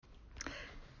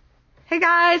Hey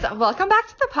guys, welcome back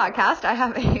to the podcast. I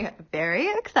have a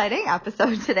very exciting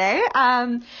episode today.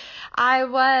 I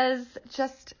was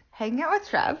just hanging out with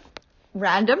Trev,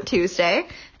 random Tuesday,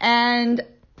 and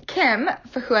Kim,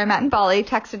 for who I met in Bali,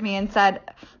 texted me and said,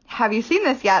 have you seen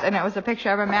this yet? And it was a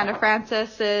picture of Amanda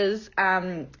Francis's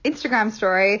Instagram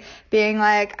story being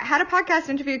like, I had a podcast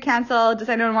interview canceled. Does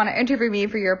anyone want to interview me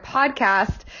for your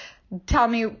podcast? Tell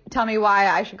me why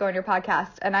I should go on your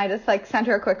podcast. And I just sent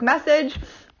her a quick message.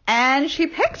 And she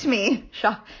picked me.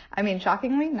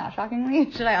 Shockingly, not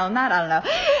shockingly. Should I own that? I don't know.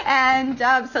 And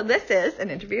so this is an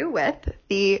interview with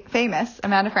the famous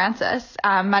Amanda Francis,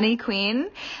 Money Queen.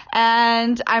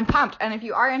 And I'm pumped. And if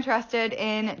you are interested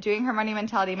in doing her money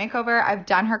mentality makeover, I've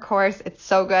done her course. It's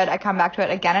so good. I come back to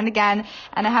it again and again.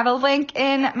 And I have a link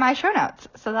in my show notes.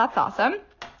 So that's awesome.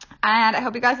 And I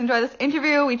hope you guys enjoy this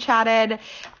interview. We chatted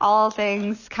all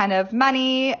things kind of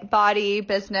money, body,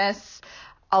 business,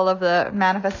 all of the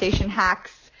manifestation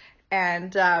hacks,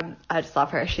 and I just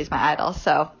love her. She's my idol.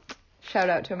 So shout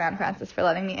out to Amanda Francis for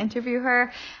letting me interview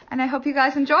her, and I hope you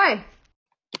guys enjoy.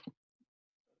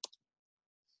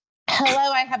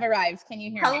 Hello, I have arrived. Can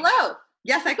you hear me? Hello.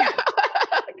 Yes, I can.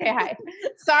 Okay, hi.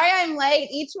 Sorry I'm late.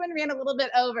 Each one ran a little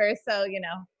bit over, so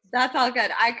That's all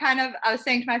good. I was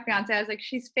saying to my fiance, I was like,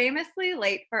 she's famously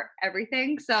late for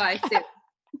everything, so I assume.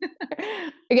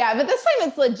 Yeah, but this time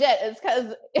it's legit. It's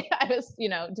because I was,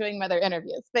 doing other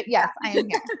interviews. But yes, I am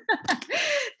here.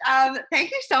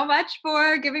 Thank you so much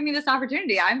for giving me this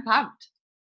opportunity. I'm pumped.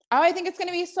 Oh, I think it's going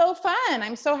to be so fun.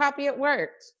 I'm so happy it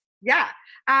worked. Yeah.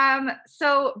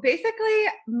 So basically,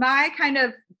 my kind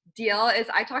of deal is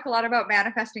I talk a lot about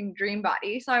manifesting dream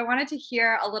body. So I wanted to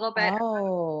hear a little bit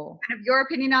about kind of your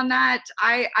opinion on that.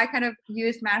 I kind of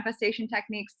used manifestation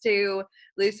techniques to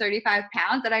lose 35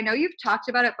 pounds, and I know you've talked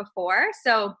about it before.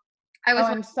 So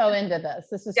I'm so into this.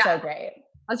 This is so great.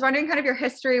 I was wondering kind of your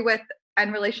history with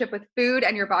and relationship with food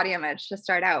and your body image to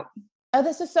start out. Oh,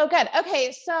 this is so good.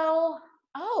 Okay, so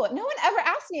no one ever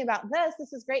asked me about this.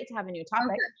 This is great to have a new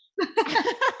topic. Okay.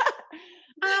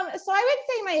 So I would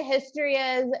say my history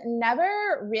is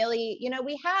never really,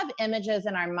 we have images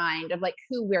in our mind of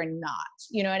who we're not,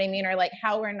 you know what I mean? Or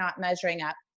how we're not measuring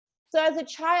up. So as a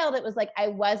child, it was I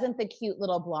wasn't the cute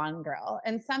little blonde girl.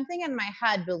 And something in my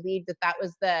head believed that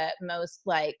was the most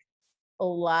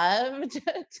loved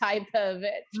type of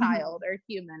child or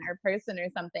human or person or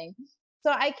something.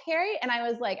 So I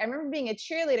remember being a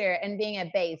cheerleader and being a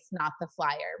base, not the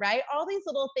flyer, right? All these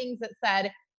little things that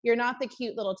said, you're not the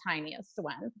cute little tiniest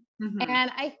one. Mm-hmm.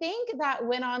 And I think that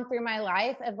went on through my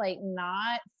life of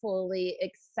not fully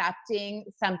accepting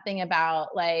something about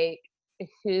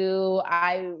who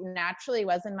I naturally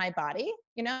was in my body,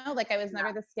 I was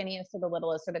never the skinniest or the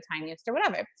littlest or the tiniest or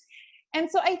whatever.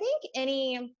 And so I think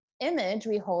any image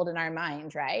we hold in our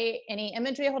mind, right? Any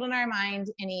image we hold in our mind,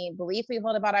 any belief we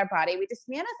hold about our body, we just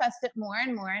manifest it more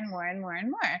and more and more and more and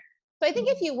more. So I think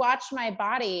if you watch my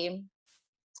body,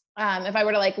 if I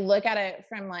were to look at it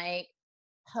from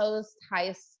post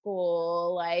high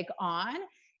school on,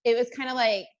 it was kind of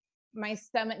my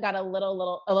stomach got a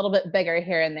little bit bigger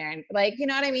here and there, and you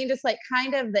know what I mean, just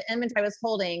kind of the image I was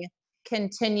holding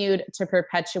continued to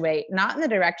perpetuate, not in the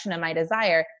direction of my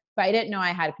desire, but I didn't know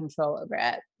I had control over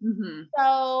it. Mm-hmm.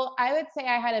 So I would say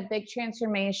I had a big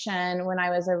transformation when I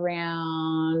was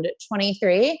around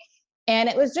 23. And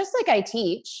it was just I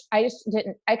teach. I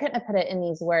couldn't have put it in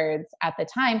these words at the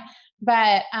time,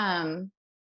 but I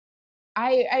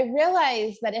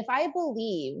realized that if I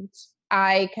believed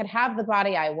I could have the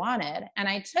body I wanted, and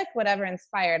I took whatever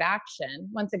inspired action,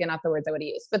 once again, not the words I would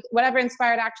use, but whatever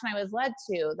inspired action I was led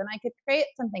to, then I could create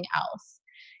something else.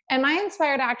 And my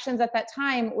inspired actions at that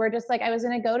time were just I was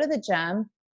going to go to the gym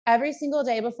every single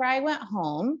day before I went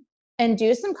home and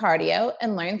do some cardio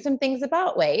and learn some things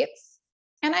about weights.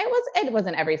 And it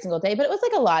wasn't every single day, but it was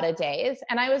a lot of days.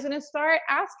 And I was going to start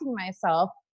asking myself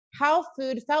how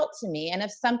food felt to me and if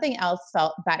something else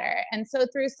felt better. And so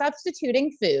through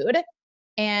substituting food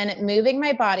and moving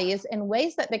my bodies in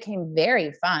ways that became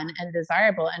very fun and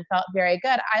desirable and felt very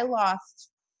good, I lost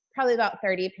probably about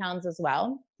 30 pounds as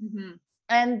well. Mm-hmm.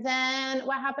 And then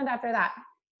what happened after that?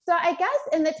 So I guess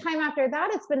in the time after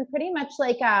that, it's been pretty much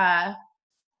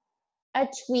a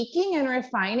tweaking and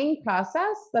refining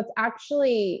process that's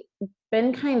actually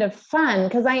been kind of fun,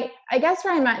 because I guess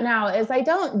where I'm at now is I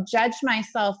don't judge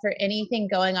myself for anything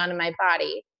going on in my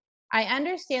body. I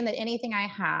understand that anything I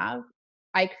have,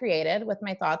 I created with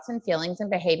my thoughts and feelings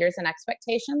and behaviors and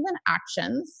expectations and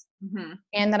actions, mm-hmm.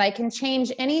 and that I can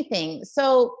change anything.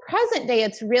 So present day,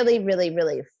 it's really, really,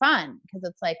 really fun, because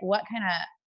it's what kind of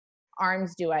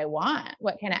arms do I want?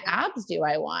 What kind of abs do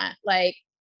I want?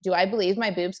 Do I believe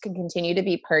my boobs can continue to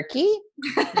be perky?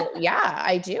 Well, yeah,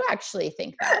 I do actually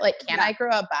think that. Like, can I grow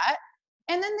a butt?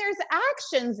 And then there's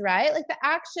actions, right? Like the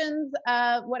actions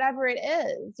of whatever it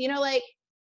is, like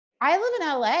I live in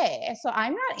LA, so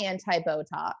I'm not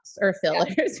anti-Botox or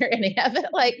fillers or any of it.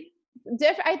 Like,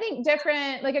 I think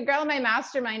different, like a girl in my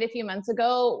mastermind a few months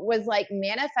ago was like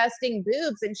manifesting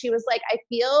boobs. And she was like, I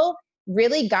feel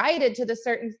really guided to the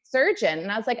certain surgeon.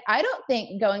 And I was like, I don't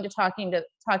think going to talking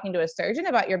to a surgeon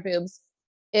about your boobs,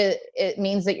 it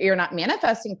means that you're not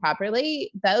manifesting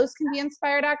properly. Those can be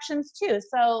inspired actions too.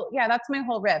 So yeah, that's my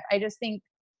whole riff. I just think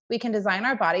we can design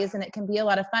our bodies and it can be a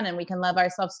lot of fun and we can love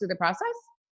ourselves through the process.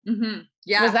 Mm-hmm.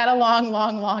 Yeah. Was that a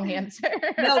long answer?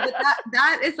 No, but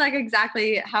that is like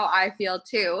exactly how I feel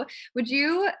too. Would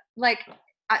you like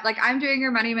I'm doing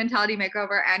your money mentality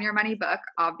makeover and your money book,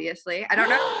 obviously. I don't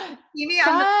know. You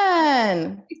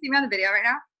see me on the video right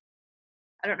now?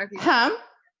 I don't know if you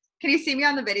Can you see me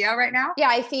on the video right now? Yeah,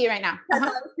 I see you right now.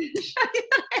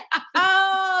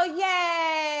 Oh,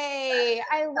 yay.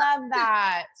 I love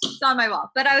that. It's on my wall.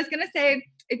 But I was going to say,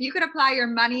 if you could apply your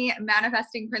money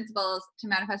manifesting principles to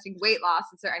manifesting weight loss,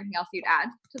 is there anything else you'd add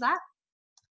to that?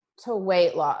 To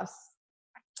weight loss.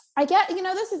 I get,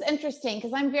 this is interesting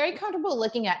because I'm very comfortable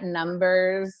looking at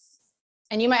numbers,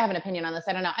 and you might have an opinion on this.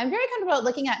 I don't know. I'm very comfortable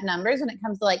looking at numbers when it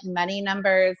comes to like money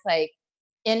numbers, like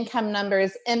income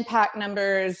numbers, impact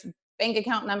numbers, bank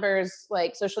account numbers,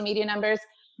 like social media numbers.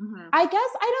 Mm-hmm. I guess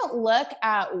I don't look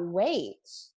at weight.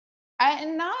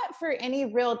 And not for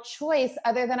any real choice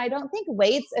other than I don't think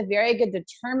weight's a very good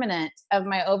determinant of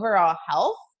my overall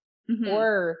health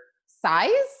or size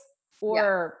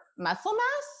or muscle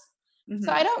mass. Mm-hmm.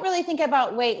 So I don't really think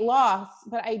about weight loss,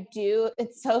 but I do.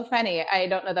 It's so funny. I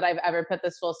don't know that I've ever put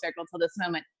this full circle till this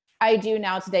moment. I do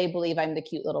now today believe I'm the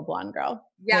cute little blonde girl.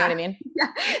 Yeah. You know what I mean?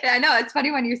 Yeah, I know. It's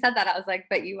funny when you said that. I was like,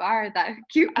 but you are that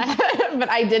cute. But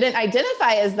I didn't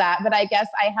identify as that. But I guess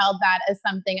I held that as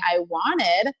something I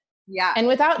wanted. Yeah. And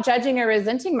without judging or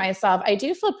resenting myself, I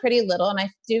do feel pretty little, and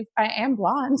I am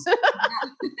blonde.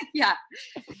 Yeah.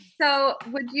 So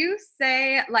would you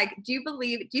say, do you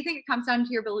think it comes down to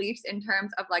your beliefs in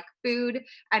terms of like food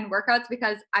and workouts?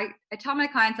 Because I tell my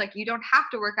clients, like, you don't have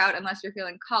to work out unless you're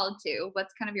feeling called to.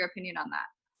 What's kind of your opinion on that?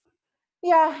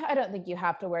 Yeah, I don't think you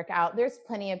have to work out. There's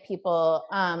plenty of people.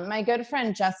 My good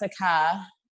friend Jessica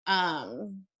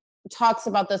talks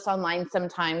about this online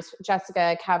sometimes.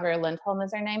 Jessica Caver-Lindholm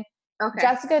is her name. Okay.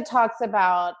 Jessica talks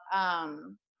about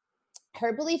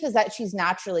her belief is that she's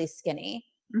naturally skinny.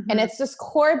 Mm-hmm. And it's this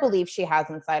core belief she has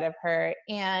inside of her.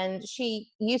 And she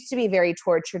used to be very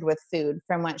tortured with food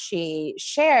from what she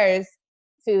shares,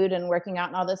 food and working out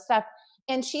and all this stuff.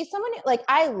 And she's someone like,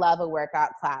 I love a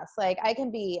workout class. Like I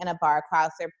can be in a bar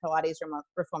class or Pilates or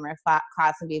reformer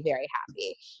class and be very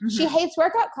happy. Mm-hmm. She hates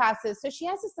workout classes. So she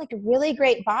has this like really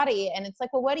great body. And it's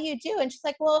like, well, what do you do? And she's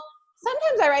like, well,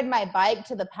 sometimes I ride my bike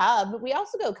to the pub, but we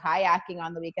also go kayaking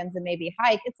on the weekends and maybe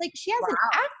hike. It's like she has an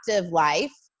active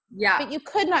life. Yeah. But you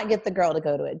could not get the girl to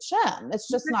go to a gym. It's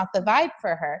just not the vibe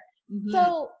for her. Mm-hmm.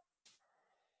 So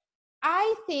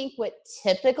I think what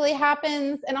typically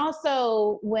happens, and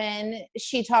also when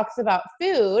she talks about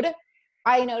food,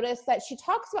 I notice that she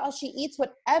talks about how she eats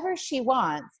whatever she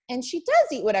wants, and she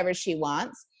does eat whatever she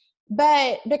wants.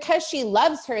 But because she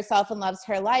loves herself and loves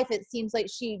her life, it seems like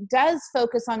she does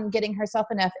focus on getting herself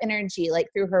enough energy, like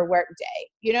through her work day.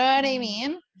 You know what I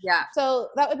mean? Yeah. So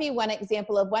that would be one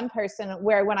example of one person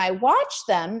where when I watch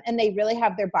them and they really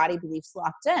have their body beliefs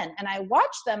locked in, and I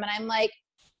watch them and I'm like,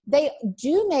 they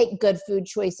do make good food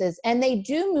choices and they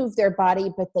do move their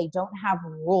body, but they don't have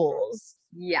rules.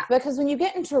 Yeah. Because when you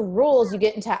get into rules, you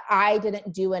get into, I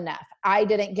didn't do enough. I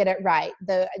didn't get it right.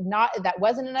 That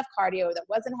wasn't enough cardio. That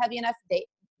wasn't heavy enough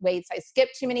weights. I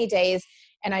skipped too many days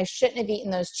and I shouldn't have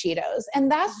eaten those Cheetos.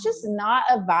 And that's just not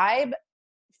a vibe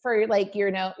for like, your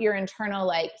internal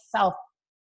like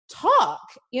self-talk,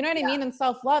 you know what I mean? And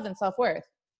self-love and self-worth.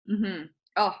 Mm-hmm.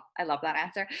 Oh, I love that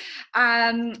answer.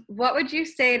 What would you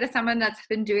say to someone that's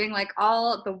been doing like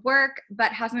all the work,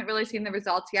 but hasn't really seen the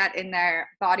results yet in their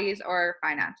bodies or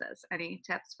finances? Any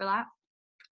tips for that?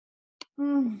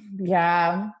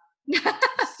 Yeah.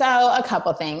 So a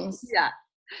couple things. Yeah.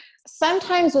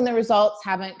 Sometimes when the results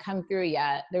haven't come through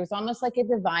yet, there's almost like a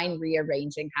divine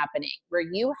rearranging happening where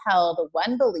you held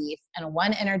one belief and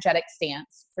one energetic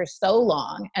stance for so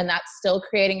long, and that's still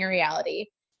creating a reality.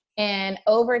 And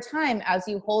over time, as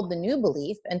you hold the new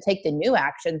belief and take the new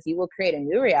actions, you will create a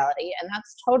new reality. And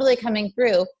that's totally coming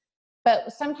through.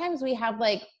 But sometimes we have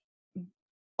like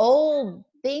old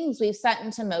things we've set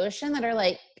into motion that are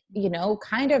like,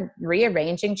 kind of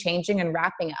rearranging, changing, and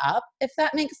wrapping up, if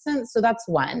that makes sense. So that's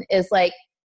one, is like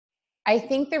I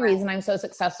think the reason I'm so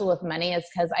successful with money is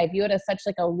because I view it as such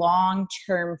like a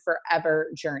long-term forever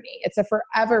journey. It's a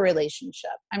forever relationship.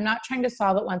 I'm not trying to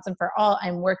solve it once and for all.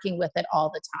 I'm working with it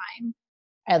all the time.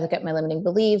 I look at my limiting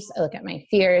beliefs. I look at my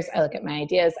fears. I look at my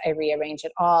ideas. I rearrange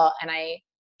it all. And I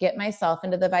get myself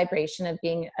into the vibration of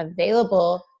being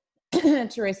available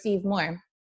to receive more,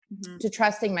 to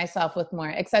trusting myself with more,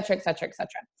 et cetera, et cetera, et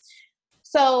cetera.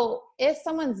 So if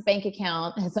someone's bank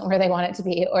account isn't where they want it to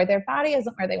be, or their body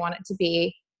isn't where they want it to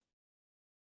be,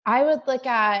 I would look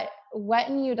at what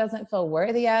in you doesn't feel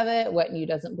worthy of it, what in you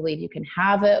doesn't believe you can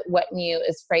have it, what in you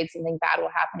is afraid something bad will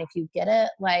happen if you get it.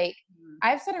 Like,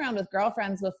 I've sat around with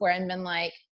girlfriends before and been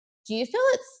like, do you feel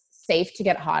it's safe to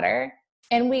get hotter?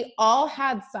 And we all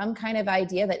had some kind of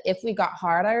idea that if we got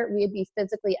hotter, we'd be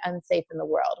physically unsafe in the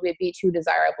world. We'd be too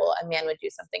desirable. A man would do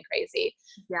something crazy.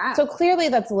 Yeah. So clearly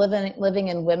that's living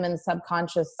in women's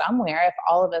subconscious somewhere. If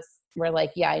all of us were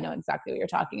like, yeah, I know exactly what you're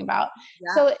talking about.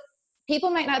 Yeah. So people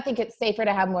might not think it's safer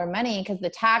to have more money because the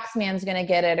tax man's going to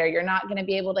get it, or you're not going to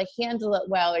be able to handle it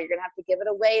well, or you're going to have to give it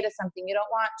away to something you don't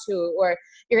want to, or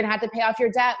you're going to have to pay off your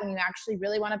debt when you actually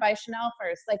really want to buy Chanel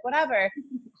first, like whatever.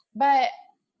 But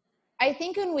I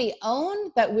think when we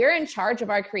own that we're in charge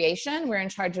of our creation, we're in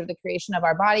charge of the creation of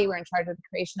our body, we're in charge of the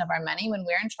creation of our money, when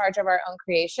we're in charge of our own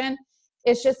creation,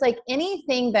 it's just like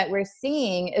anything that we're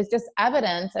seeing is just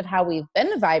evidence of how we've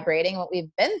been vibrating, what we've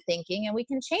been thinking, and we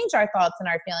can change our thoughts and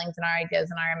our feelings and our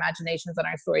ideas and our imaginations and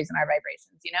our stories and our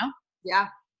vibrations, you know? Yeah.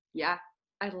 Yeah.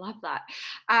 I love that.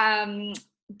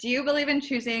 Do you believe in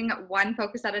choosing one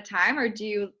focus at a time, or do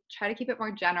you try to keep it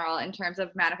more general in terms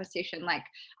of manifestation? Like,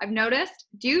 I've noticed,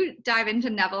 do you dive into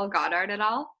Neville Goddard at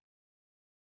all?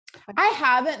 I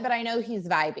haven't, but I know he's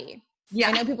vibey. Yeah.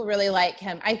 I know people really like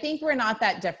him. I think we're not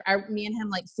that different. Are me and him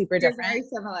like super different? Very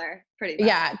similar, pretty much.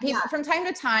 Yeah. People, from time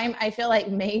to time, I feel like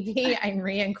maybe I'm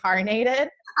reincarnated.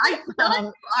 I feel like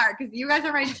you are, because you guys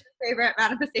are my favorite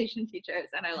manifestation teachers,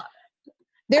 and I love it.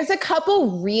 There's a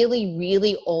couple really,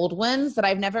 really old ones that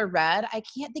I've never read. I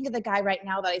can't think of the guy right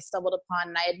now that I stumbled upon,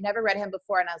 and I had never read him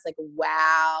before, and I was like,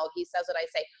 wow, he says what I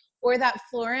say. Or that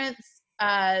Florence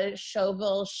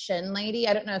Scovel Shin lady.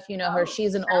 I don't know if you know her.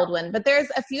 She's an old one. But there's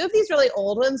a few of these really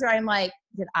old ones where I'm like,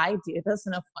 did I do this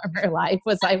in a former life?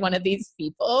 Was I one of these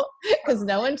people? Because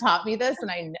no one taught me this, and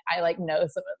I like know some of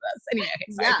this. Anyway,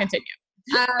 sorry, continue.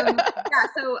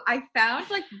 So I found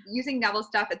like using Neville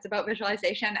stuff, it's about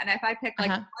visualization, and if I pick like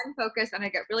one focus and I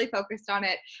get really focused on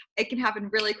it, it can happen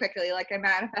really quickly. Like I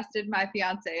manifested my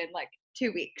fiance in like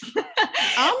 2 weeks. Oh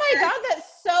my God,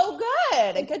 that's so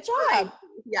good. Good job.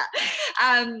 Yeah.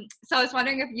 So I was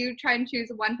wondering if you try and choose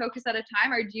one focus at a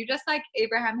time, or do you just like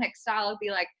Abraham Hicks style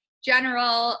be like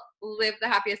general, live the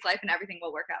happiest life and everything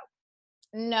will work out?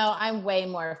 No, I'm way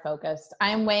more focused.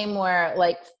 I'm way more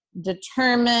like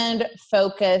determined,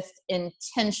 focused,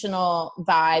 intentional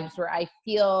vibes where I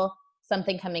feel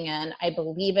something coming in. I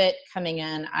believe it coming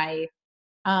in. I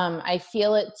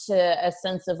feel it to a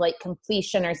sense of like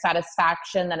completion or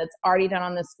satisfaction that it's already done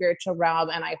on the spiritual realm,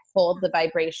 and I hold the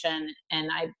vibration and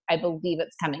I believe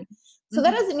it's coming. So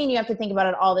that doesn't mean you have to think about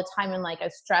it all the time in like a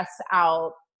stressed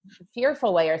out,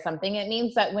 fearful way or something. It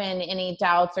means that when any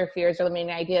doubts or fears or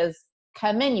limiting ideas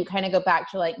come in, you kind of go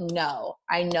back to like, no,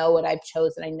 I know what I've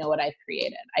chosen. I know what I've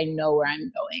created. I know where I'm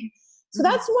going. So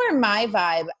that's more my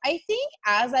vibe. I think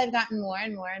as I've gotten more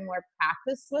and more and more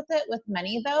practice with it, with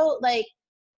money though, like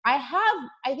I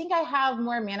think I have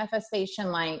more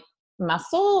manifestation like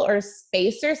muscle or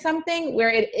space or something where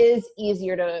it is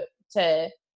easier to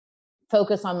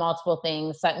focus on multiple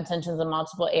things, set intentions in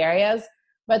multiple areas.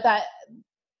 But that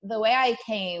the way I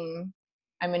came,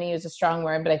 I'm going to use a strong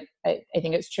word, but I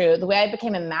think it's true. The way I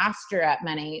became a master at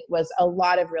money was a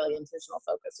lot of really intentional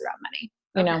focus around money,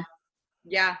 you know?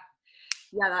 Yeah.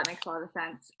 Yeah, that makes a lot of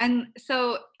sense. And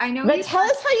so I know. But tell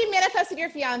us how you manifested your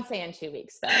fiance in 2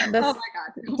 weeks, though. Oh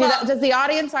my God! Does the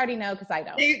audience already know? Because I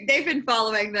don't. They've been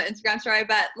following the Instagram story,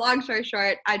 but long story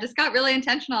short, I just got really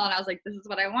intentional, and I was like, "This is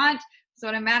what I want. This is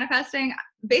what I'm manifesting."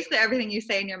 Basically, everything you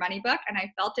say in your money book, and I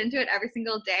felt into it every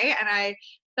single day, and I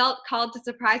felt called to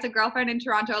surprise a girlfriend in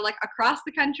Toronto, like across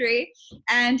the country,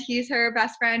 and he's her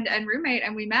best friend and roommate,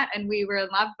 and we met, and we were in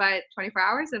love by 24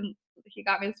 hours, and he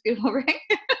got me this beautiful ring.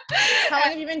 How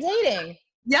long have you been dating?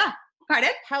 Yeah.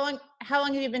 Pardon? How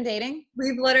long have you been dating?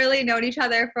 We've literally known each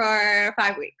other for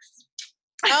 5 weeks.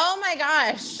 Oh my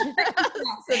gosh. So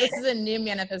this is a new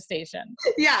manifestation.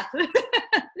 Yeah.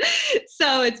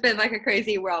 So it's been like a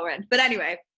crazy whirlwind. But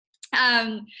anyway,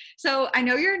 so I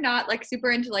know you're not like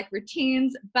super into like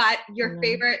routines, but your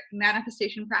favorite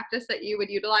manifestation practice that you would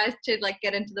utilize to like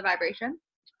get into the vibration?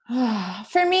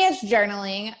 For me, it's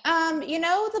journaling. You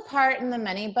know, the part in the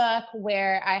money book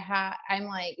where I'm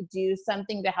like, do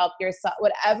something to help yourself,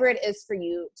 whatever it is for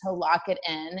you to lock it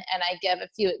in. And I give a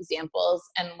few examples,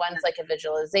 and one's like a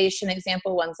visualization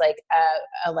example, one's like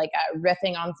a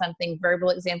riffing on something verbal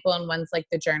example, and one's like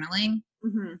the journaling.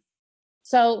 Mm-hmm.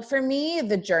 So for me,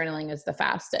 the journaling is the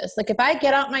fastest. Like if I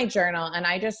get out my journal and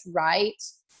I just write,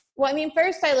 well, I mean,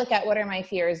 first I look at what are my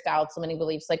fears, doubts, limiting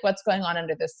beliefs, like what's going on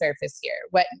under the surface here?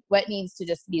 What needs to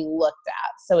just be looked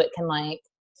at so it can like,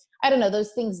 I don't know,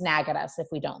 those things nag at us if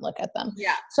we don't look at them.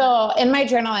 Yeah. So in my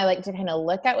journal, I like to kind of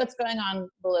look at what's going on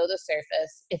below the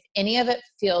surface. If any of it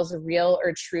feels real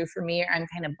or true for me, or I'm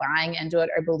kind of buying into it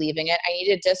or believing it, I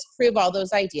need to disprove all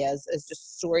those ideas as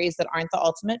just stories that aren't the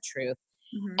ultimate truth.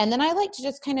 Mm-hmm. And then I like to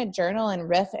just kind of journal and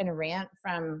riff and rant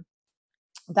from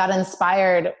that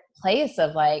inspired place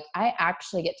of like, I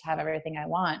actually get to have everything I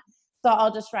want. So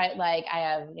I'll just write like, I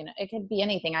have, you know, it could be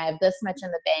anything. I have this much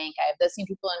in the bank. I have this many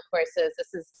people in courses.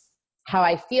 This is how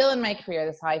I feel in my career.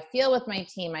 This is how I feel with my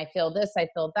team. I feel this, I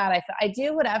feel that. I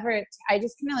do whatever. I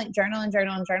just kind of like journal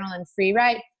and free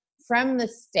write from the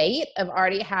state of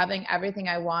already having everything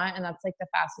I want. And that's like the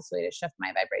fastest way to shift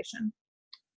my vibration.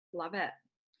 Love it.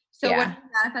 So Yeah. what are you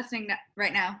manifesting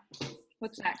right now?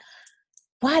 What's next?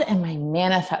 What am I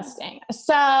manifesting?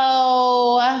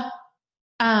 So,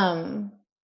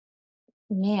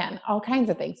 man, all kinds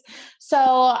of things.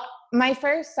 So my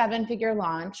first 7-figure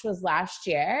launch was last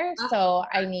year. So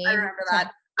I remember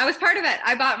that. I was part of it.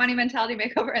 I bought Money Mentality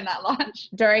Makeover in that launch.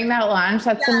 During that launch?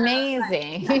 That's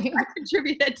amazing. I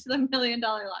contributed to the $1 million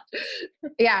launch.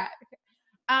 Yeah.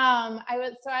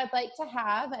 I'd like to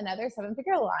have another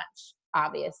 7-figure launch.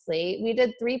 Obviously, we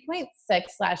did 3.6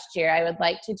 last year. I would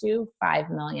like to do 5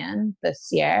 million this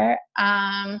year.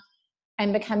 I'm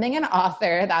becoming an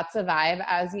author. That's a vibe,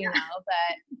 as you know,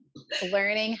 but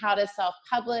learning how to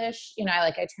self-publish, you know,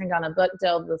 I turned down a book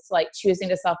deal. This like choosing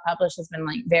to self-publish has been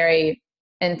like very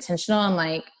intentional and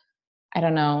like, I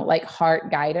don't know, like heart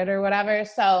guided or whatever.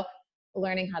 So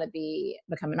learning how to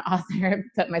become an author,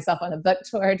 put myself on a book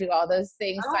tour, do all those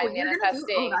things. Oh, so I'm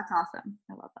manifesting. That's awesome.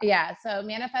 I love that. Yeah. So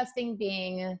manifesting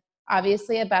being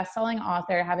obviously a best-selling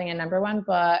author, having a #1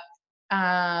 book,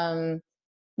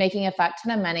 making a fuck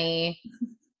ton of money.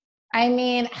 I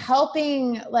mean,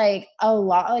 helping like a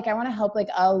lot, like I want to help like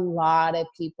a lot of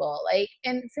people. Like,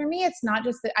 and for me, it's not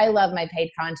just that I love my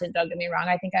paid content. Don't get me wrong.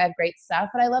 I think I have great stuff,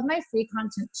 but I love my free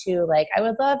content too. Like I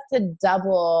would love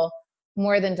to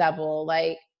more than double,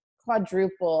 like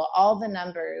quadruple all the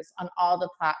numbers on all the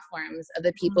platforms of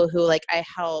the people who like I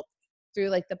help through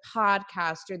like the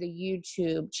podcast or the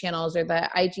YouTube channels or the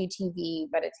IGTV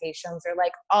meditations or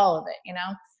like all of it, you know?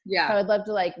 Yeah. So I would love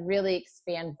to like really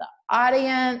expand the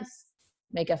audience,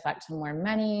 make a fuck ton more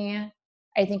money.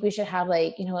 I think we should have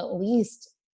like, you know, at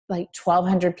least like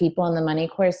 1,200 people in the money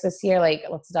course this year. Like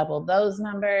let's double those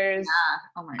numbers. Yeah.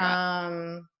 Oh my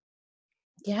God.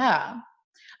 Yeah.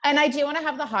 And I do want to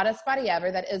have the hottest body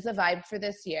ever. That is a vibe for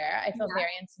this year. I feel very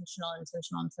intentional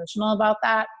about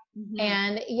that. Mm-hmm.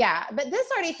 And yeah, but this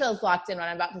already feels locked in what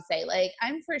I'm about to say. Like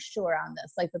I'm for sure on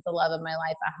this, like that the love of my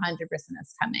life 100%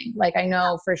 is coming. Like I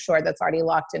know for sure that's already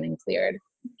locked in and cleared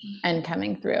and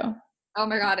coming through. Oh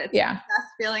my God. It's the best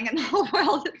feeling in the whole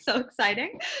world. It's so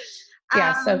exciting.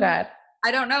 Yeah, so good.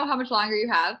 I don't know how much longer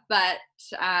you have, but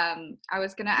I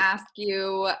was going to ask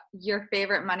you your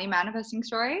favorite money manifesting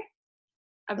story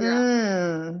of your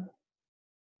own.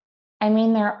 I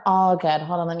mean, they're all good.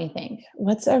 Hold on, let me think.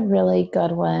 What's a really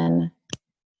good one?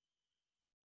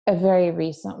 A very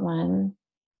recent one.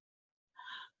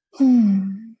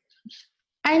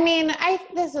 I mean,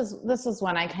 this is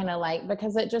one I kind of like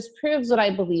because it just proves what I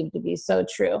believe to be so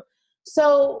true.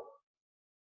 So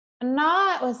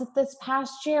was it this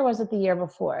past year? Or was it the year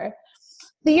before?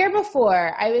 The year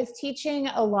before, I was teaching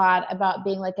a lot about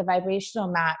being like a vibrational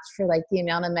match for like the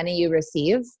amount of money you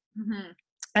receive. Mm-hmm.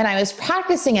 And I was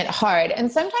practicing it hard.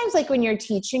 And sometimes like when you're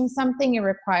teaching something, you're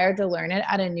required to learn it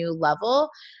at a new level.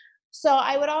 So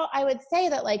I would say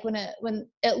that like when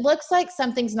it looks like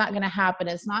something's not going to happen,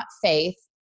 it's not faith,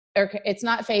 or it's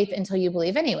not faith until you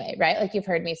believe anyway, right? Like you've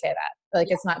heard me say that. Like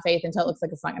it's not faith until it looks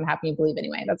like it's not going to happen, you believe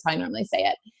anyway. That's how I normally say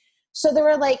it. So there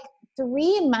were like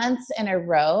 3 months in a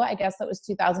row, I guess that was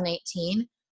 2018,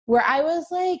 where I was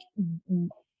like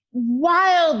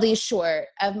wildly short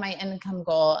of my income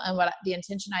goal and what the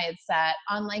intention I had set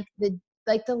on like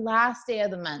the last day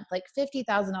of the month, like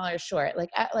 $50,000 short, like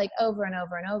over and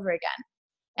over and over again.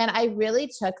 And I really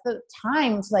took the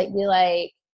time to like be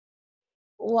like,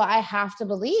 well, I have to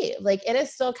believe like it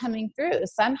is still coming through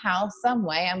somehow, some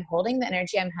way. I'm holding the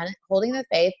energy. I'm holding the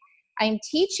faith. I'm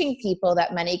teaching people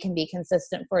that money can be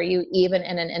consistent for you, even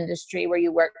in an industry where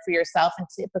you work for yourself and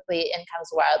typically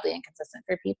income's wildly inconsistent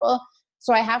for people.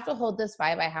 So I have to hold this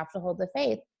vibe. I have to hold the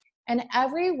faith. And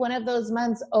every one of those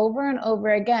months over and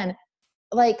over again,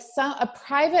 like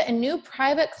a new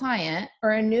private client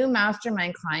or a new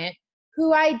mastermind client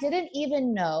who I didn't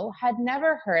even know, had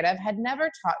never heard of, had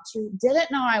never talked to, didn't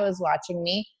know I was watching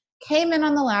me, came in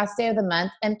on the last day of the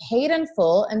month and paid in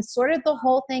full and sorted the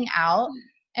whole thing out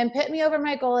and put me over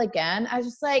my goal again. I was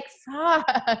just like, fuck,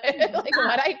 like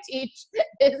what I teach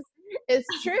is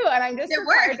true. And I'm just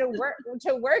required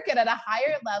to work it at a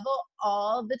higher level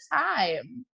all the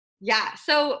time. Yeah.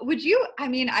 So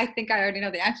I think I already know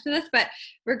the answer to this, but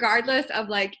regardless of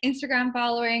like Instagram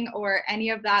following or any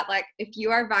of that, like if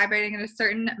you are vibrating at a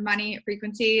certain money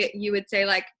frequency, you would say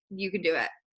like, you can do it.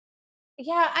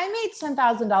 Yeah. I made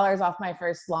 $10,000 off my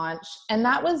first launch. And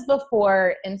that was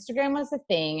before Instagram was a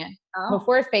thing,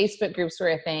 before Facebook groups were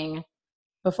a thing,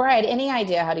 before I had any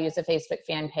idea how to use a Facebook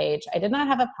fan page. I did not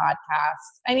have a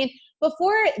podcast. I mean,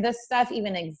 before this stuff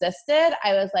even existed,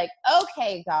 I was like,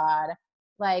 okay, God,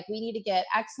 like we need to get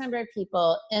X number of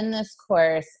people in this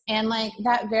course. And like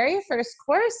that very first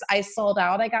course I sold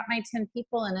out, I got my 10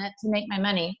 people in it to make my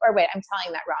money. Or wait, I'm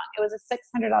telling that wrong. It was a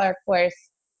 $600 course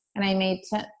and I made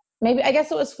 10, maybe, I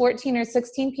guess it was 14 or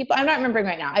 16 people. I'm not remembering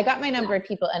right now. I got my number of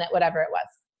people in it, whatever it was.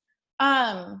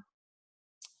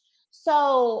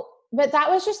 But that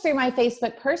was just through my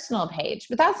Facebook personal page.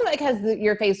 But that's not because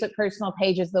your Facebook personal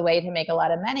page is the way to make a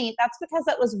lot of money. That's because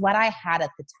that was what I had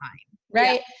at the time,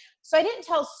 right? Yeah. So I didn't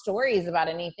tell stories about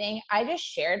anything. I just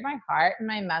shared my heart and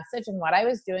my message and what I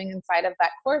was doing inside of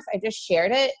that course. I just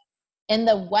shared it in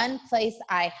the one place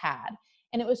I had.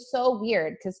 And it was so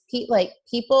weird because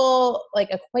people, like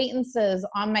acquaintances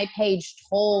on my page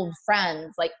told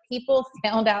friends, like people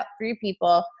found out through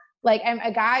people. Like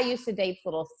a guy I used to date's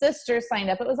little sister signed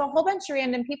up. It was a whole bunch of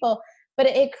random people, but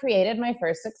it created my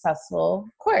first successful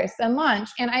course and launch.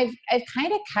 And I've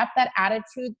kind of kept that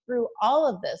attitude through all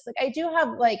of this. Like I do have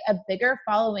like a bigger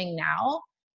following now,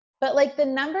 but like the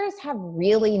numbers have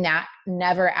really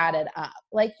never added up.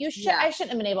 Like I shouldn't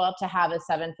have been able to have a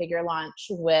 7-figure launch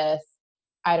with,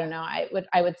 I don't know, I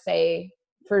would say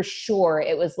for sure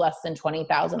it was less than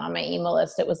 20,000 on my email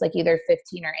list. It was like either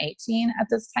 15 or 18 at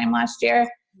this time last year.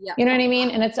 Yeah. You know what I mean?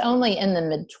 And it's only in the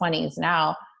mid-20s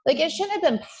now. Like it shouldn't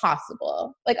have been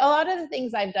possible. Like a lot of the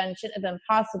things I've done shouldn't have been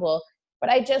possible, but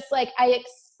I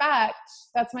expect,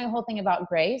 that's my whole thing about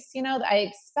grace, that I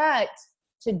expect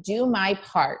to do my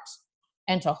part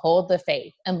and to hold the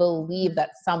faith and believe that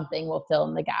something will fill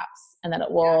in the gaps and that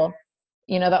it will,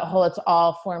 that whole, it's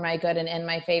all for my good and in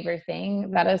my favor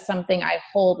thing. That is something I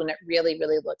hold when it really,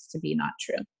 really looks to be not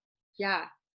true. Yeah.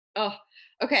 Oh,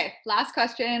 okay. Last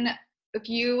question. What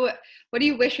do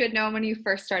you wish you had known when you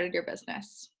first started your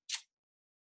business?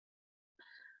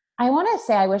 I want to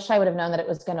say I wish I would have known that it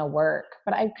was going to work,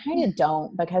 but I kind of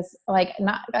don't, because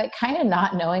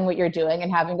not knowing what you're doing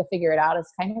and having to figure it out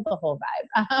is kind of the whole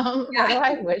vibe. What do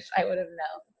I wish I would have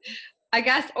known? I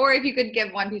guess, or if you could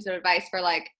give one piece of advice for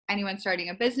like anyone starting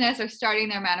a business or starting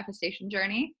their manifestation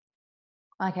journey.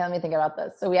 Okay, let me think about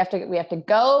this. So we have to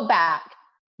go back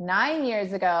 9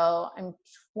 years ago. I'm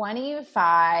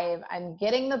 25. I'm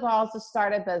getting the balls to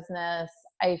start a business.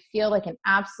 I feel like an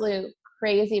absolute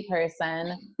crazy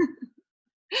person.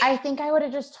 I think I would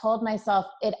have just told myself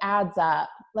it adds up.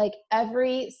 Like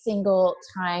every single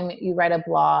time you write a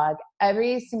blog,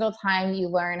 every single time you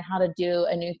learn how to do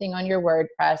a new thing on your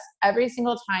WordPress, every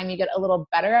single time you get a little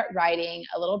better at writing,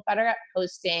 a little better at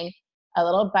posting, a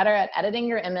little better at editing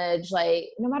your image, like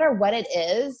no matter what it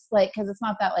is, like, cause it's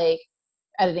not that like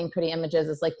editing pretty images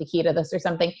is like the key to this or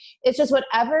something. It's just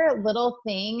whatever little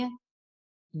thing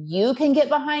you can get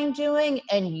behind doing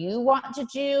and you want to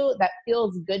do that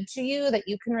feels good to you, that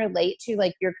you can relate to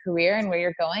like your career and where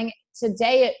you're going.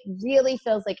 Today, it really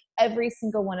feels like every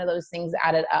single one of those things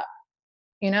added up,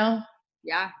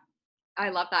 Yeah. I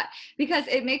love that because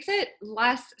it makes it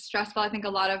less stressful. I think a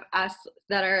lot of us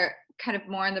that are kind of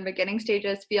more in the beginning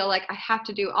stages feel like I have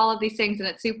to do all of these things and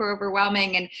it's super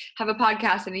overwhelming and have a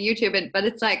podcast and a YouTube, but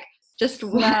it's like just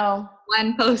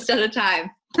one post at a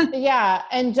time. Yeah.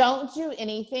 And don't do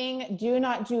anything. Do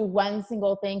not do one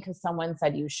single thing because someone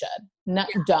said you should. No,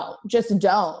 just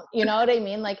don't. You know what I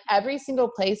mean? Like every single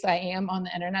place I am on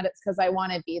the internet, it's because I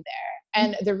want to be there.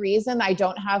 And the reason I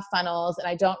don't have funnels and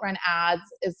I don't run ads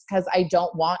is because I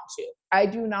don't want to. I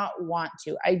do not want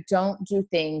to. I don't do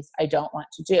things I don't want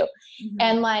to do. Mm-hmm.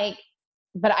 And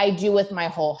but I do with my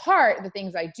whole heart the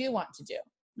things I do want to do.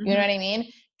 Mm-hmm. You know what I mean?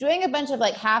 Doing a bunch of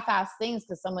like half-assed things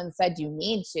because someone said you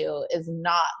need to is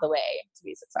not the way to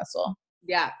be successful.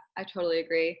 Yeah, I totally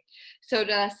agree. So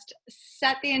just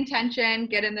set the intention,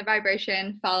 get in the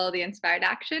vibration, follow the inspired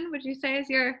action, would you say is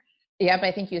your Yep,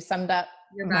 I think you summed up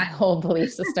my vibe? whole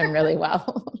belief system really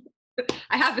well.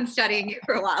 I have been studying you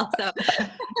for a while, so.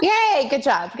 Yay, good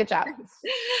job, good job.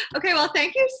 Okay, well,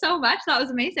 thank you so much. That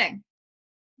was amazing.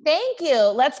 Thank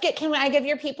you. Can I give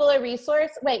your people a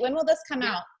resource? Wait, when will this come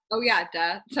out? Oh yeah,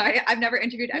 duh. Sorry, I've never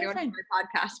interviewed anyone fine. on my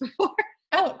podcast before.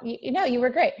 Oh, you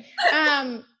were great.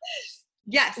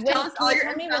 Yes, tell us all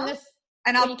your me info, when this,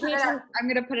 and I'm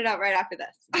gonna put it out right after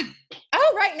this.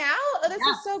 Oh, right now? Oh, this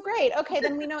is so great. Okay,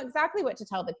 then we know exactly what to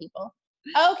tell the people.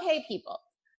 Okay, people.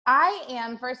 I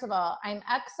am, first of all, I'm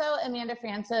Exo Amanda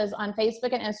Francis on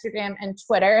Facebook and Instagram and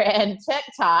Twitter and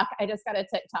TikTok. I just got a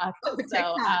TikTok.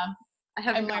 So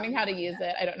I'm learning how to use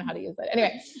it. I don't know how to use it.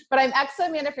 Anyway, but I'm Exo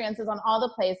Amanda Francis on all the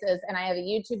places, and I have a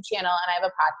YouTube channel and I have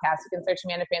a podcast. You can search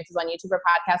Amanda Francis on YouTube or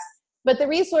podcast. But the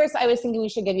resource I was thinking we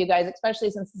should give you guys,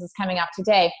 especially since this is coming out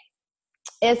today,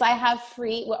 is I have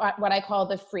free, what I call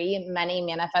the free money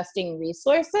manifesting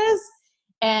resources.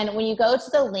 And when you go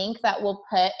to the link that we'll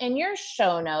put in your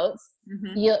show notes,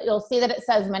 you'll see that it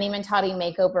says Money Mentality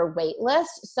Makeover Waitlist.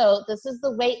 So this is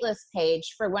the waitlist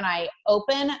page for when I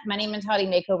open Money Mentality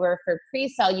Makeover for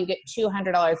pre-sale, you get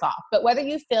 $200 off. But whether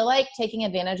you feel like taking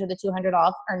advantage of the $200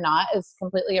 off or not is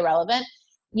completely irrelevant.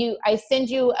 I send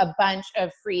you a bunch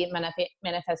of free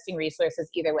manifesting resources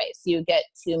either way. So you get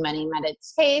 2 money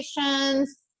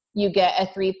meditations, you get a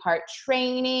 3-part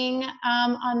training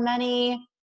on money.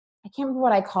 I can't remember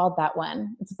what I called that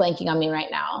one. It's blanking on me right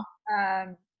now.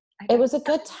 It was a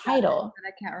good title. But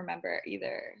I can't remember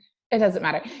either. It doesn't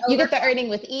matter. You get the Earning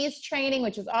with Ease training,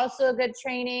 which is also a good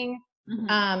training.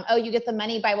 You get the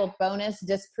Money Bible bonus,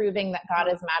 disproving that God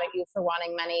is mad at you for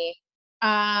wanting money.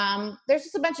 There's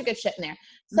just a bunch of good shit in there.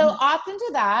 So opt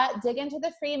into that, dig into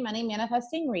the free money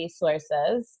manifesting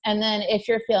resources. And then if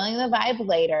you're feeling the vibe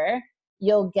later,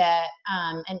 you'll get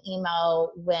an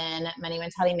email when Money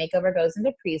Mentality Makeover goes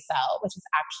into pre-sale, which is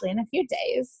actually in a few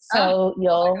days. So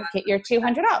you'll get your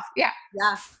 $200 off. Yeah.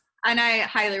 Yeah. And I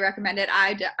highly recommend it.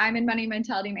 I'm in Money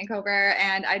Mentality Makeover,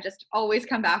 and I just always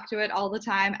come back to it all the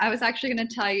time. I was actually going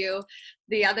to tell you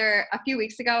a few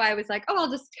weeks ago, I was like,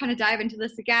 I'll just kind of dive into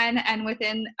this again. And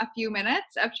within a few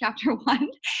minutes of chapter 1,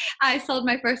 I sold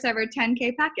my first ever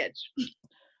 10K package.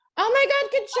 Oh my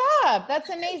God, good job. That's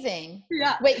amazing.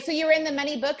 Yeah. Wait, so you were in the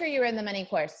money book or you were in the money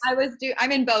course?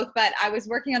 I'm in both, but I was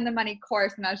working on the money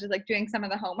course and I was just like doing some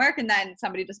of the homework, and then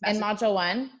somebody just messaged in module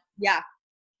 1? Yeah.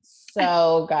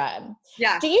 So good.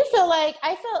 Yeah. Do you feel like,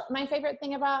 my favorite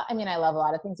thing about, I love a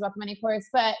lot of things about the money course,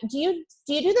 but do you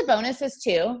do the bonuses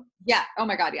too? Yeah. Oh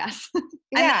my God. Yes.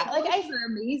 Yeah. They're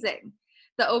amazing.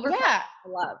 The overflow I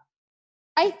love.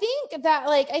 I think that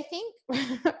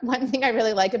one thing I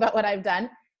really like about what I've done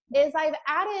is I've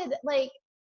added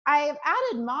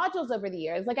modules over the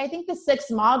years. I think the 6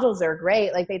 modules are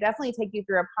great. They definitely take you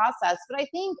through a process, but I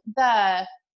think the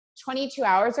 22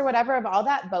 hours or whatever of all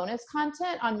that bonus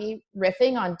content on me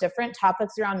riffing on different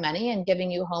topics around money and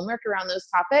giving you homework around those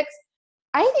topics,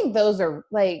 I think those are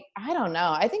I don't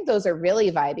know. I think those are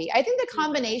really vibey. I think the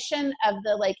combination of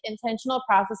the intentional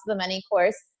process of the money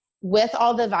course with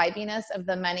all the vibiness of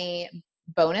the money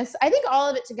bonus, I think all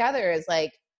of it together is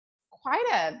quite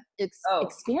a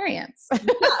experience.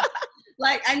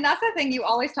 Yeah. And that's the thing, you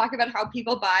always talk about how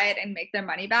people buy it and make their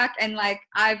money back. And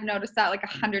I've noticed that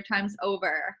 100 times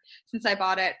over since I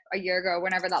bought it a year ago,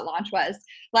 whenever that launch was.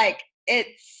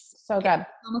 It's so good.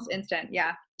 Almost instant.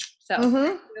 Yeah. So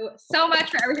thank you so much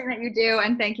for everything that you do.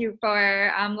 And thank you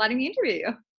for letting me interview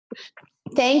you.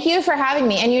 Thank you for having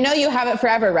me. And you have it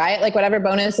forever, right? Whatever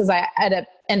bonuses I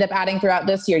end up adding throughout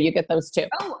this year, you get those too.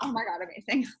 Oh my God,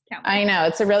 amazing. I know.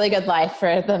 It's a really good life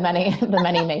for the money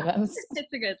mavens.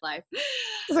 It's a good life.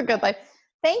 It's a good life.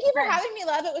 Thank you for having me,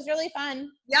 love. It was really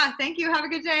fun. Yeah, thank you. Have a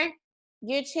good day.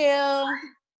 You too.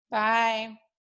 Bye.